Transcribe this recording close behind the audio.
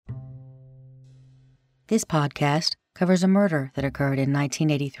This podcast covers a murder that occurred in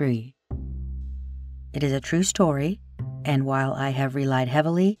 1983. It is a true story, and while I have relied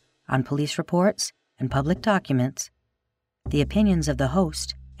heavily on police reports and public documents, the opinions of the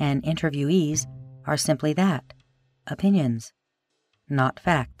host and interviewees are simply that, opinions, not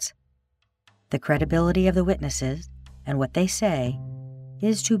facts. The credibility of the witnesses and what they say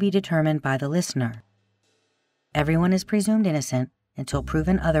is to be determined by the listener. Everyone is presumed innocent until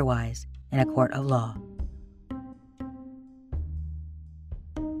proven otherwise in a court of law.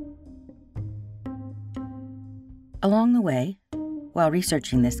 Along the way, while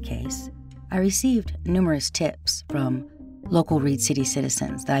researching this case, I received numerous tips from local Reed City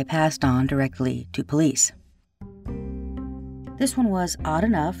citizens that I passed on directly to police. This one was odd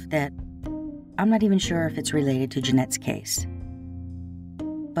enough that I'm not even sure if it's related to Jeanette's case.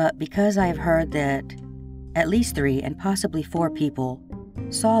 But because I have heard that at least 3 and possibly 4 people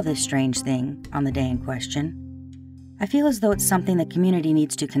saw this strange thing on the day in question, I feel as though it's something the community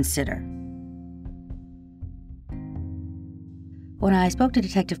needs to consider. When I spoke to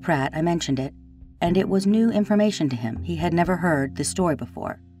Detective Pratt, I mentioned it, and it was new information to him. He had never heard this story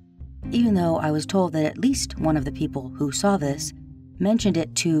before, even though I was told that at least one of the people who saw this mentioned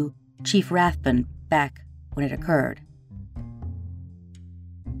it to Chief Rathbun back when it occurred.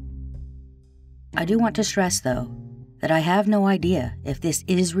 I do want to stress, though, that I have no idea if this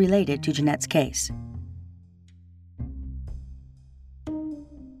is related to Jeanette's case.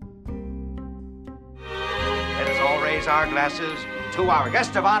 Let us all raise our glasses to our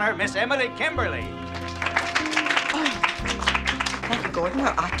guest of honor, Miss Emily Kimberly. Oh, thank you, Gordon.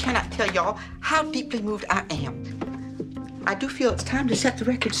 Well, I cannot tell y'all how deeply moved I am. I do feel it's time to set the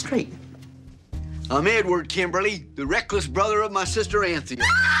record straight. I'm Edward Kimberly, the reckless brother of my sister Anthea.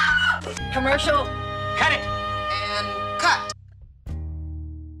 Commercial. Cut it! And cut.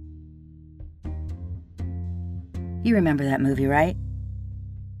 You remember that movie, right?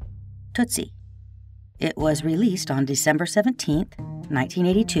 Tootsie. It was released on December 17th,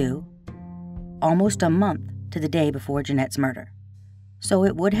 1982, almost a month to the day before Jeanette's murder. So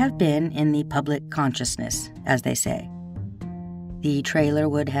it would have been in the public consciousness, as they say. The trailer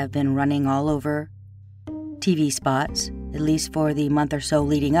would have been running all over TV spots, at least for the month or so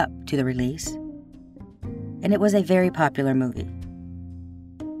leading up to the release. And it was a very popular movie.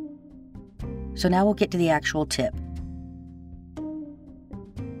 So now we'll get to the actual tip.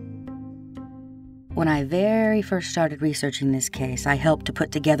 When I very first started researching this case, I helped to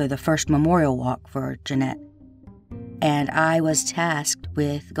put together the first memorial walk for Jeanette. And I was tasked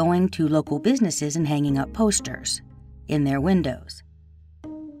with going to local businesses and hanging up posters in their windows.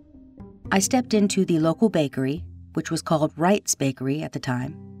 I stepped into the local bakery, which was called Wright's Bakery at the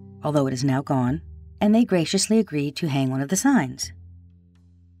time, although it is now gone, and they graciously agreed to hang one of the signs.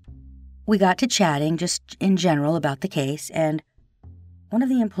 We got to chatting just in general about the case, and one of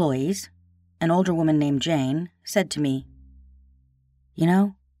the employees, an older woman named Jane, said to me, "You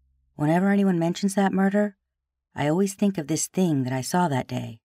know, whenever anyone mentions that murder, I always think of this thing that I saw that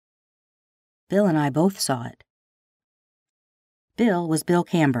day. Bill and I both saw it." Bill was Bill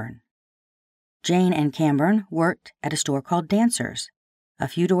Camburn. Jane and Camburn worked at a store called Dancers, a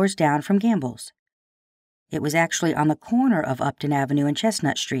few doors down from Gamble's. It was actually on the corner of Upton Avenue and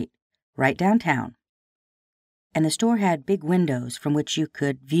Chestnut Street, right downtown. And the store had big windows from which you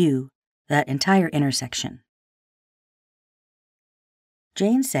could view that entire intersection.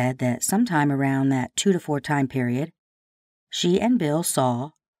 Jane said that sometime around that 2 to 4 time period, she and Bill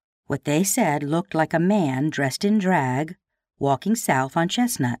saw what they said looked like a man dressed in drag walking south on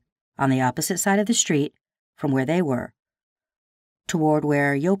Chestnut on the opposite side of the street from where they were, toward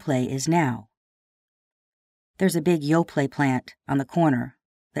where Yoplait is now. There's a big Yoplait plant on the corner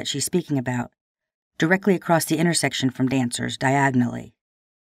that she's speaking about, directly across the intersection from Dancers, diagonally.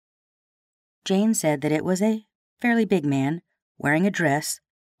 Jane said that it was a fairly big man wearing a dress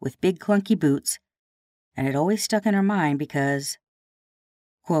with big clunky boots, and it always stuck in her mind because,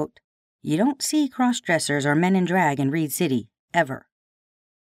 quote, "You don't see cross-dressers or men in drag in Reed City, ever."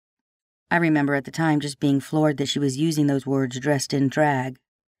 I remember at the time just being floored that she was using those words, dressed in drag.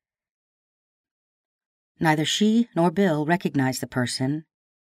 Neither she nor Bill recognized the person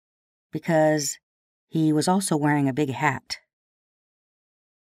because he was also wearing a big hat.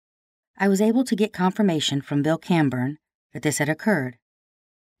 I was able to get confirmation from Bill Camburn that this had occurred,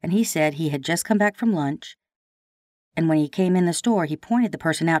 and he said he had just come back from lunch, and when he came in the store, he pointed the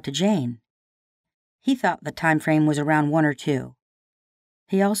person out to Jane. He thought the time frame was around 1 or 2.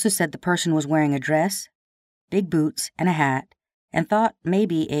 He also said the person was wearing a dress, big boots, and a hat, and thought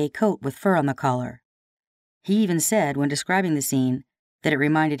maybe a coat with fur on the collar. He even said, when describing the scene, that it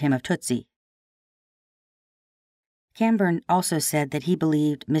reminded him of Tootsie. Camburn also said that he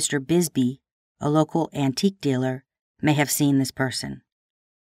believed Mr. Bisbee, a local antique dealer, may have seen this person.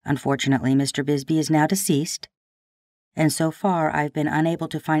 Unfortunately, Mr. Bisbee is now deceased, and so far I've been unable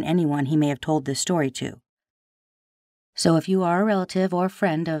to find anyone he may have told this story to. So if you are a relative or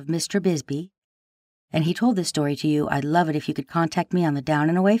friend of Mr. Bisbee, and he told this story to you, I'd love it if you could contact me on the Down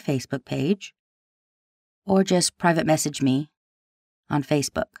and Away Facebook page, or just private message me on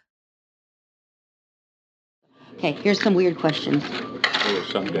Facebook. Okay, here's some weird questions. There was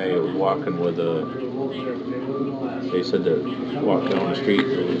some guy who was walking with they said that walked down the street,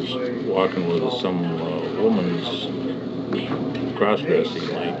 was walking with some woman's cross-dressing.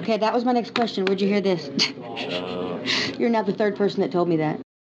 Okay, that was my next question. Where'd you hear this? You're now the third person that told me that.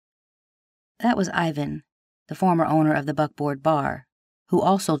 That was Ivan, the former owner of the Buckboard Bar, who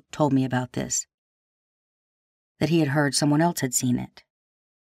also told me about this, that he had heard someone else had seen it.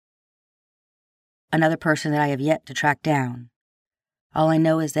 Another person that I have yet to track down. All I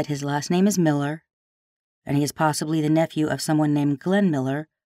know is that his last name is Miller, and he is possibly the nephew of someone named Glenn Miller,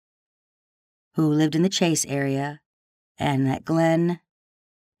 who lived in the Chase area, and that Glenn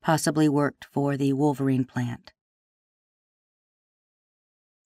possibly worked for the Wolverine plant.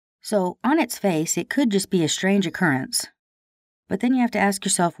 So, on its face, it could just be a strange occurrence. But then you have to ask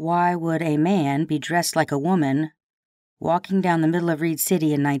yourself, why would a man be dressed like a woman walking down the middle of Reed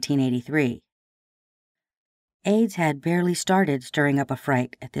City in 1983? AIDS had barely started stirring up a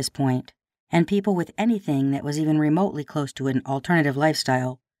fright at this point, and people with anything that was even remotely close to an alternative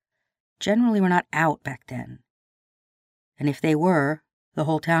lifestyle generally were not out back then. And if they were, the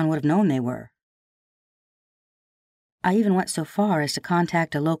whole town would have known they were. I even went so far as to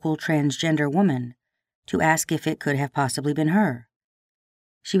contact a local transgender woman to ask if it could have possibly been her.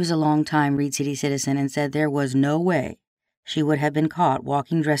 She was a long-time Reed City citizen and said there was no way she would have been caught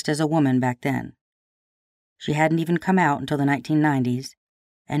walking dressed as a woman back then. She hadn't even come out until the 1990s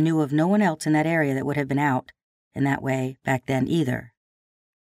and knew of no one else in that area that would have been out in that way back then either.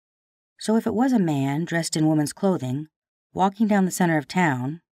 So if it was a man dressed in woman's clothing, walking down the center of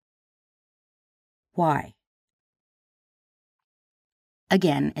town, why?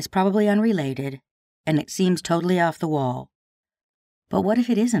 Again, it's probably unrelated, and it seems totally off the wall. But what if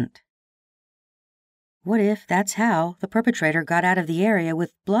it isn't? What if that's how the perpetrator got out of the area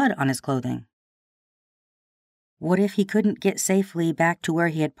with blood on his clothing? What if he couldn't get safely back to where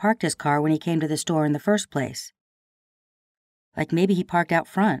he had parked his car when he came to the store in the first place? Like maybe he parked out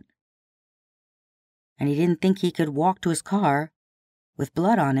front, and he didn't think he could walk to his car with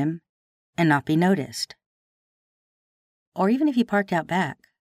blood on him and not be noticed. Or even if he parked out back.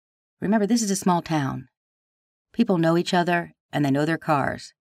 Remember, this is a small town. People know each other, and they know their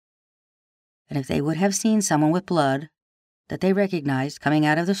cars. And if they would have seen someone with blood that they recognized coming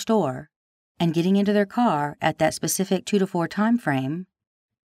out of the store and getting into their car at that specific 2 to 4 time frame,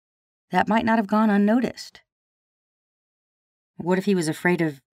 that might not have gone unnoticed. What if he was afraid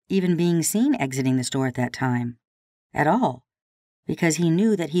of even being seen exiting the store at that time, at all, because he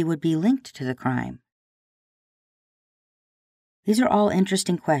knew that he would be linked to the crime? These are all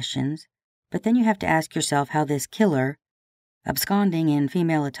interesting questions, but then you have to ask yourself how this killer, absconding in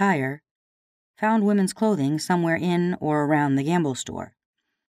female attire, found women's clothing somewhere in or around the Gamble store.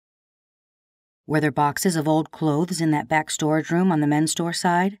 Were there boxes of old clothes in that back storage room on the men's store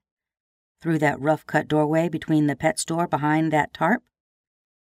side, through that rough-cut doorway between the pet store behind that tarp?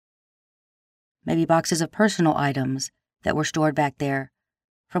 Maybe boxes of personal items that were stored back there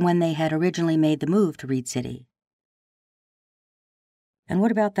from when they had originally made the move to Reed City. And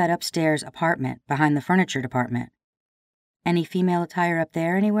what about that upstairs apartment behind the furniture department? Any female attire up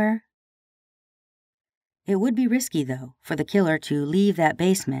there anywhere? It would be risky, though, for the killer to leave that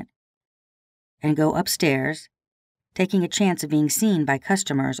basement and go upstairs, taking a chance of being seen by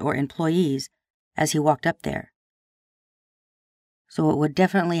customers or employees as he walked up there. So it would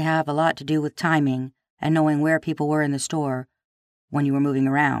definitely have a lot to do with timing and knowing where people were in the store when you were moving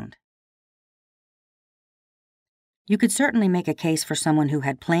around. You could certainly make a case for someone who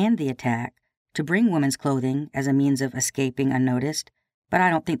had planned the attack to bring women's clothing as a means of escaping unnoticed, but I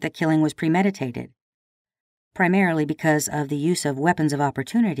don't think the killing was premeditated, primarily because of the use of weapons of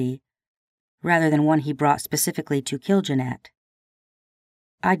opportunity rather than one he brought specifically to kill Jeanette.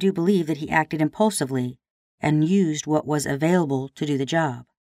 I do believe that he acted impulsively and used what was available to do the job.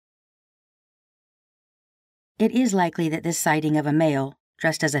 It is likely that this sighting of a male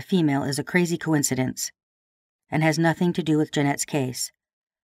dressed as a female is a crazy coincidence and has nothing to do with Jeanette's case,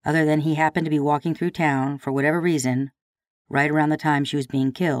 other than he happened to be walking through town for whatever reason right around the time she was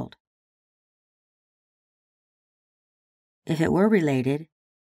being killed. If it were related,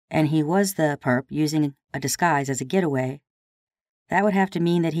 and he was the perp using a disguise as a getaway, that would have to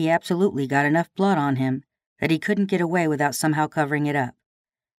mean that he absolutely got enough blood on him that he couldn't get away without somehow covering it up,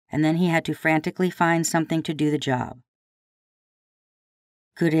 and then he had to frantically find something to do the job.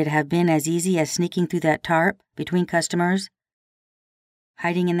 Could it have been as easy as sneaking through that tarp between customers,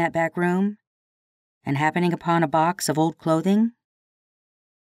 hiding in that back room, and happening upon a box of old clothing?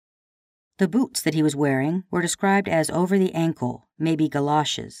 The boots that he was wearing were described as over the ankle, maybe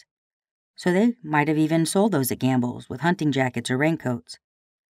galoshes, so they might have even sold those at Gamble's with hunting jackets or raincoats.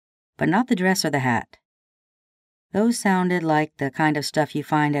 But not the dress or the hat. Those sounded like the kind of stuff you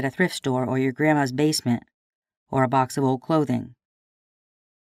find at a thrift store or your grandma's basement, or a box of old clothing.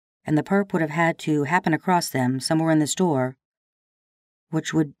 And the perp would have had to happen across them somewhere in the store,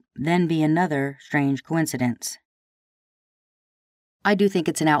 which would then be another strange coincidence. I do think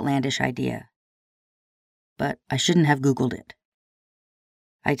it's an outlandish idea, but I shouldn't have Googled it.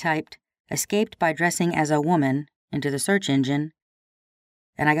 I typed, "escaped by dressing as a woman," into the search engine,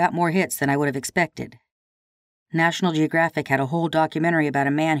 and I got more hits than I would have expected. National Geographic had a whole documentary about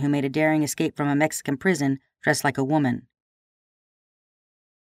a man who made a daring escape from a Mexican prison dressed like a woman.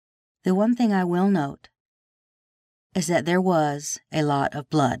 The one thing I will note is that there was a lot of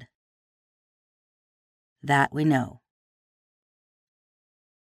blood. That we know.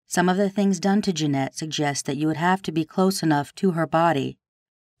 Some of the things done to Jeanette suggest that you would have to be close enough to her body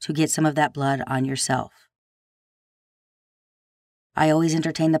to get some of that blood on yourself. I always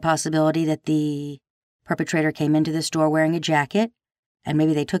entertain the possibility that the perpetrator came into the store wearing a jacket, and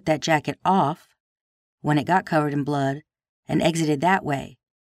maybe they took that jacket off when it got covered in blood and exited that way,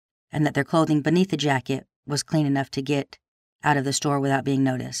 and that their clothing beneath the jacket was clean enough to get out of the store without being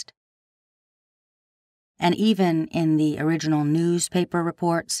noticed. And even in the original newspaper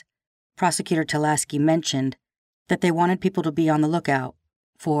reports, Prosecutor Talaski mentioned that they wanted people to be on the lookout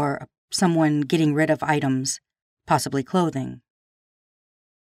for someone getting rid of items, possibly clothing.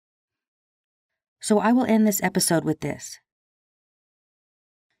 So I will end this episode with this.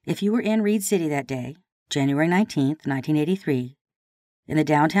 If you were in Reed City that day, January 19th, 1983, in the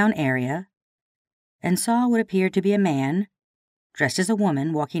downtown area, and saw what appeared to be a man, dressed as a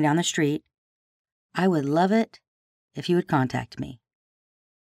woman, walking down the street, I would love it if you would contact me.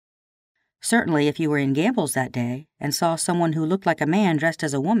 Certainly, if you were in Gamble's that day and saw someone who looked like a man dressed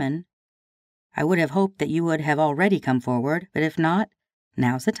as a woman, I would have hoped that you would have already come forward, but if not,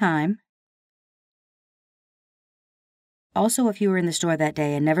 now's the time. Also, if you were in the store that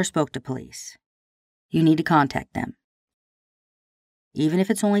day and never spoke to police, you need to contact them. Even if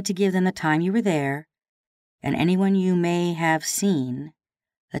it's only to give them the time you were there and anyone you may have seen,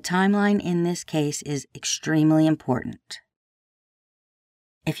 the timeline in this case is extremely important.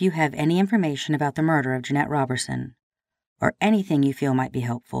 If you have any information about the murder of Jeanette Robertson, or anything you feel might be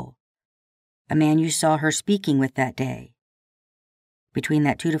helpful, a man you saw her speaking with that day, between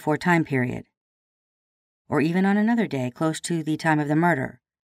that 2 to 4 time period, or even on another day close to the time of the murder,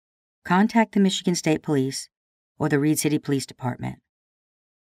 contact the Michigan State Police or the Reed City Police Department.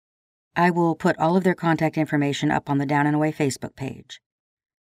 I will put all of their contact information up on the Down and Away Facebook page.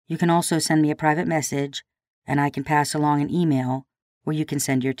 You can also send me a private message, and I can pass along an email where you can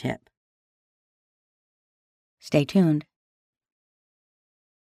send your tip. Stay tuned.